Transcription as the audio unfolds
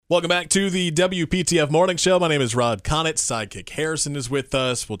Welcome back to the WPTF Morning Show. My name is Rod Connett. Sidekick Harrison is with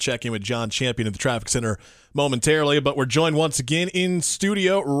us. We'll check in with John Champion at the Traffic Center momentarily, but we're joined once again in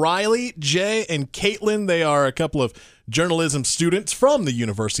studio. Riley, Jay, and Kaitlyn. They are a couple of journalism students from the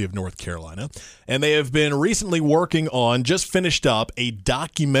University of North Carolina, and they have been recently working on, just finished up, a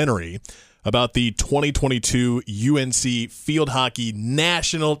documentary about the 2022 UNC Field Hockey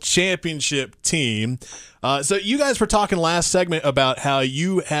National Championship team. So you guys were talking last segment about how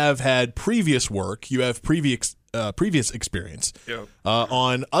you have had previous work, you have previous experience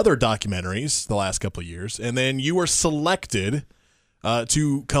on other documentaries the last couple of years, and then you were selected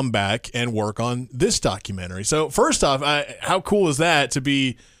to come back and work on this documentary. So first off, how cool is that to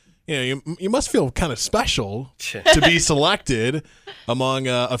be? You must feel kind of special to be selected among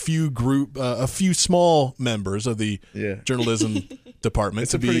a few small members of the journalism department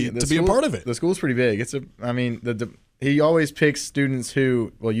to be a part of it. The school's pretty big. He always picks students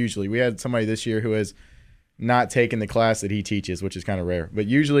who, well, usually we had somebody this year who has not taken the class that he teaches, which is kind of rare. But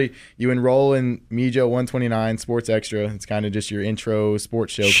usually you enroll in Mijo 129 Sports Extra. It's kind of just your intro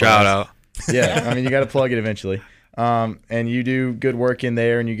sports show. Shout out. Yeah, you got to plug it eventually. And you do good work in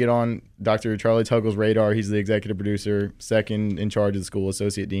there, and you get on Dr. Charlie Tuggle's radar. He's the executive producer, second in charge of the school,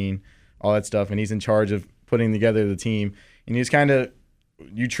 associate dean, all that stuff. And he's in charge of putting together the team. And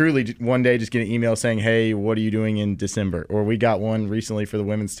you truly one day just get an email saying, hey, what are you doing in December? Or we got one recently for the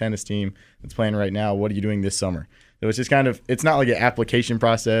women's tennis team that's playing right now. What are you doing this summer? So it's just it's not like an application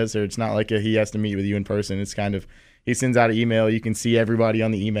process, or it's not like he has to meet with you in person. It's he sends out an email. You can see everybody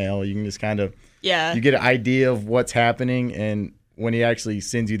on the email. You can just you get an idea of what's happening, and when he actually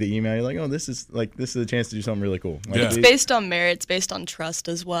sends you the email, you're like, oh, this is a chance to do something really cool. It's based on merit. It's based on trust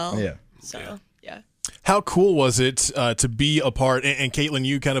as well. Yeah. So, yeah. How cool was it to be a part, and Kaitlyn,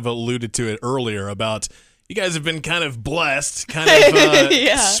 you kind of alluded to it earlier about you guys have been kind of blessed, kind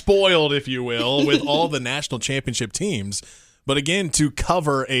of spoiled, if you will, with all the national championship teams. But again, to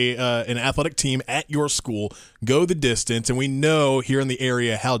cover an athletic team at your school, go the distance, and we know here in the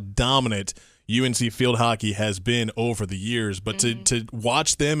area how dominant UNC field hockey has been over the years, but to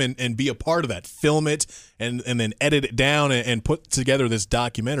watch them and be a part of that, film it and then edit it down and put together this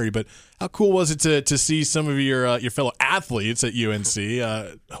documentary. But how cool was it to see some of your fellow athletes at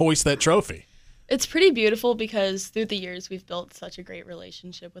UNC hoist that trophy? It's pretty beautiful because through the years we've built such a great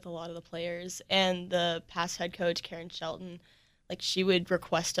relationship with a lot of the players, and the past head coach, Karen Shelton, she would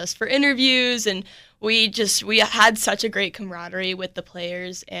request us for interviews, and we had such a great camaraderie with the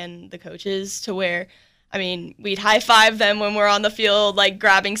players and the coaches to where, we'd high five them when we're on the field,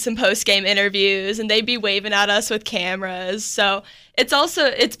 grabbing some post game interviews, and they'd be waving at us with cameras. So it's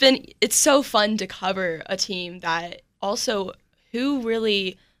so fun to cover a team that also who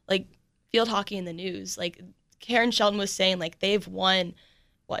really field hockey in the news. Karen Shelton was saying, they've won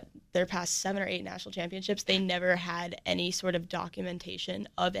their past 7 or 8 national championships. They never had any sort of documentation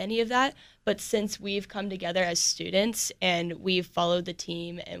of any of that. But since we've come together as students and we've followed the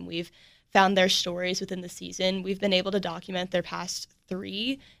team and we've found their stories within the season, we've been able to document their past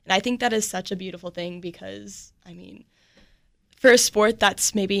 3. And I think that is such a beautiful thing because, for a sport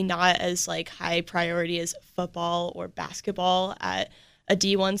that's maybe not as high priority as football or basketball at a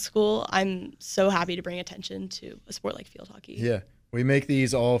D1 school, I'm so happy to bring attention to a sport like field hockey. Yeah. We make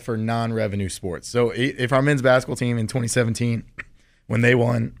these all for non-revenue sports. So if our men's basketball team in 2017, when they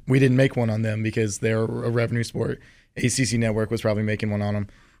won, we didn't make one on them because they're a revenue sport. ACC Network was probably making one on them.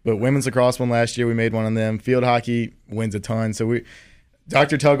 But women's lacrosse won last year. We made one on them. Field hockey wins a ton. So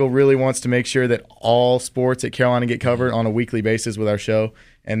Dr. Tuggle really wants to make sure that all sports at Carolina get covered on a weekly basis with our show.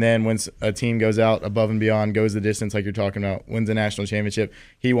 And then when a team goes out above and beyond, goes the distance like you're talking about, wins a national championship,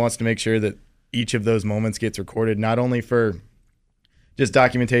 he wants to make sure that each of those moments gets recorded, not only for just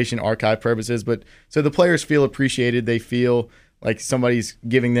documentation, archive purposes, but so the players feel appreciated. They feel like somebody's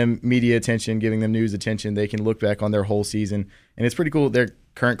giving them media attention, giving them news attention. They can look back on their whole season. And it's pretty cool. They're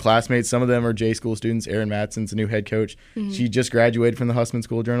current classmates. Some of them are J School students. Erin Matson's a new head coach. Mm-hmm. She just graduated from the Hussman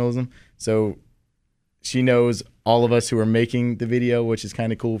School of Journalism. So she knows all of us who are making the video, which is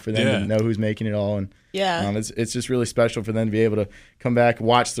kind of cool for them to know who's making it all. And it's just really special for them to be able to come back,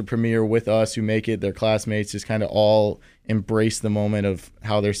 watch the premiere with us who make it, their classmates, just kind of all embrace the moment of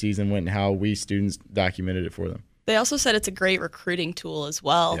how their season went and how we students documented it for them. They also said it's a great recruiting tool as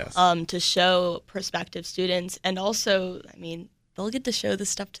well, to show prospective students, and also, they'll get to show this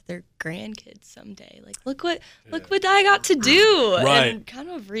stuff to their grandkids someday. Look what I got to do, and kind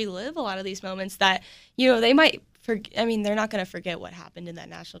of relive a lot of these moments that they might forget. They're not going to forget what happened in that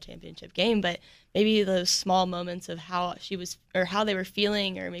national championship game, but maybe those small moments of how she was or how they were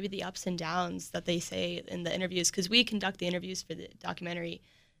feeling, or maybe the ups and downs that they say in the interviews, because we conduct the interviews for the documentary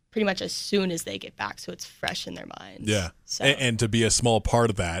pretty much as soon as they get back, so it's fresh in their minds. Yeah, So. and to be a small part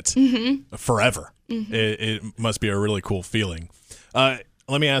of that forever, it must be a really cool feeling. Let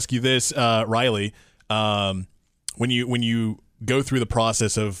me ask you this, Riley. When you go through the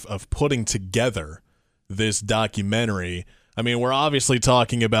process of putting together this documentary, I mean, we're obviously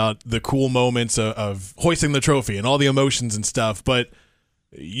talking about the cool moments of hoisting the trophy and all the emotions and stuff, but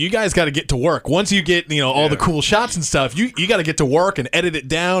you guys got to get to work. Once you get all the cool shots and stuff, you got to get to work and edit it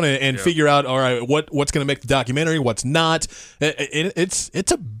down and figure out, all right, what's going to make the documentary, what's not.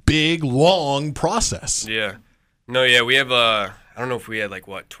 It's a big, long process. Yeah. No, yeah, we have I don't know if we had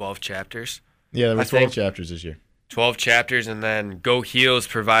 12 chapters. Yeah, there were 12 chapters this year. 12 chapters, and then Go Heels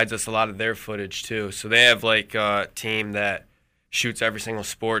provides us a lot of their footage too. So they have a team that shoots every single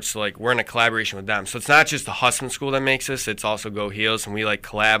sport. So we're in a collaboration with them. So it's not just the Hussman school that makes this, it's also Go Heels, and we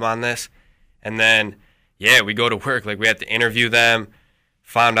collab on this. And then we go to work. We have to interview them,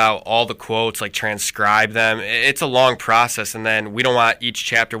 find out all the quotes, transcribe them. It's a long process, and then we don't want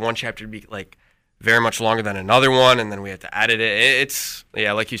one chapter to be very much longer than another one, and then we have to edit it. It's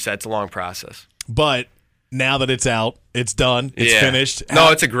like you said, it's a long process. But now that it's out, it's done, it's finished.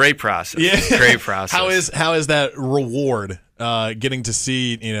 No, it's a great process. Yeah. It's a great process. How is that reward? Getting to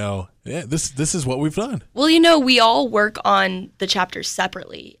see, this is what we've done. Well, we all work on the chapters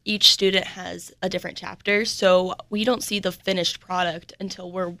separately. Each student has a different chapter, so we don't see the finished product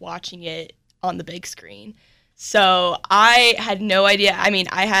until we're watching it on the big screen. So I had no idea. I mean,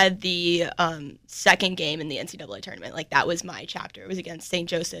 I had the second game in the NCAA tournament. That was my chapter. It was against St.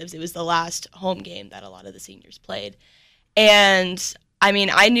 Joseph's. It was the last home game that a lot of the seniors played. And I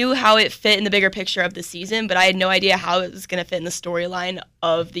mean, I knew how it fit in the bigger picture of the season, but I had no idea how it was going to fit in the storyline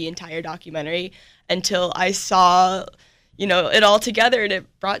of the entire documentary until I saw, it all together, and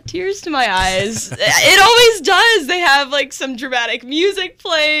it brought tears to my eyes. It always does. They have some dramatic music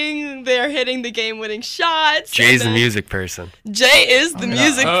playing. They're hitting the game-winning shots. Jay's the music person. Jay is the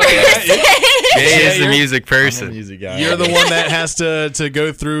music person. Jay is the music person. I'm a music guy. You're the one that has to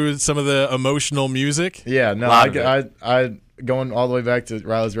go through some of the emotional music. Yeah, no, I going all the way back to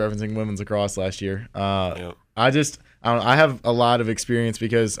Riley's referencing women's lacrosse last year. I have a lot of experience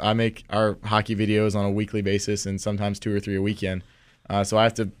because I make our hockey videos on a weekly basis and sometimes 2 or 3 a weekend. So I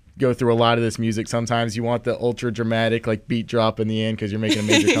have to go through a lot of this music. Sometimes you want the ultra dramatic beat drop in the end because you're making a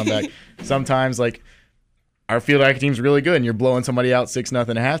major comeback. Sometimes our field hockey team's really good and you're blowing somebody out 6-0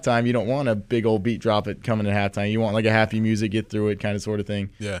 at halftime. You don't want a big old beat drop coming at halftime. You want a happy music, get through it kind of sort of thing.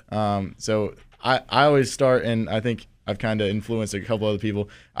 Yeah. So I always start, and I think I've kind of influenced a couple other people.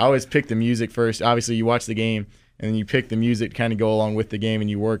 I always pick the music first. Obviously, you watch the game, and then you pick the music to kind of go along with the game, and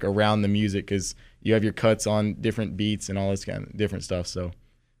you work around the music because you have your cuts on different beats and all this kind of different stuff. So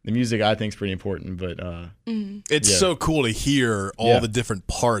the music, I think, is pretty important. But it's so cool to hear all the different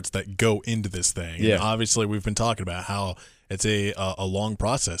parts that go into this thing. Yeah. And obviously, we've been talking about how it's a long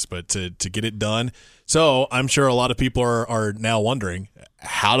process, but to get it done. So I'm sure a lot of people are now wondering,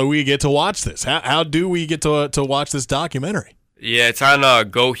 how do we get to watch this? How do we get to watch this documentary? Yeah, it's on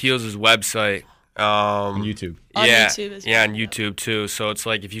Go Heels' website. On YouTube. On YouTube as well. Yeah, on YouTube too. So it's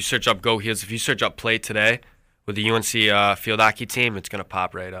if you search up Go Heels, if you search up Play Today with the UNC field hockey team, it's going to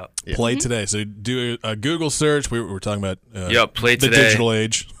pop right up. Yeah. Play Today. So do a Google search. We were talking about Play the Today. digital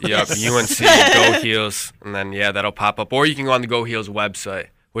age. Yep, UNC Go Heels, and then that'll pop up. Or you can go on the Go Heels website,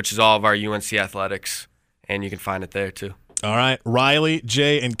 which is all of our UNC athletics, and you can find it there too. All right, Riley,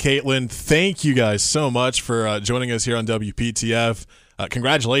 Jay, and Kaitlyn, thank you guys so much for joining us here on WPTF.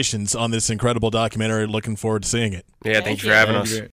 Congratulations on this incredible documentary. Looking forward to seeing it. Yeah, thanks for having us.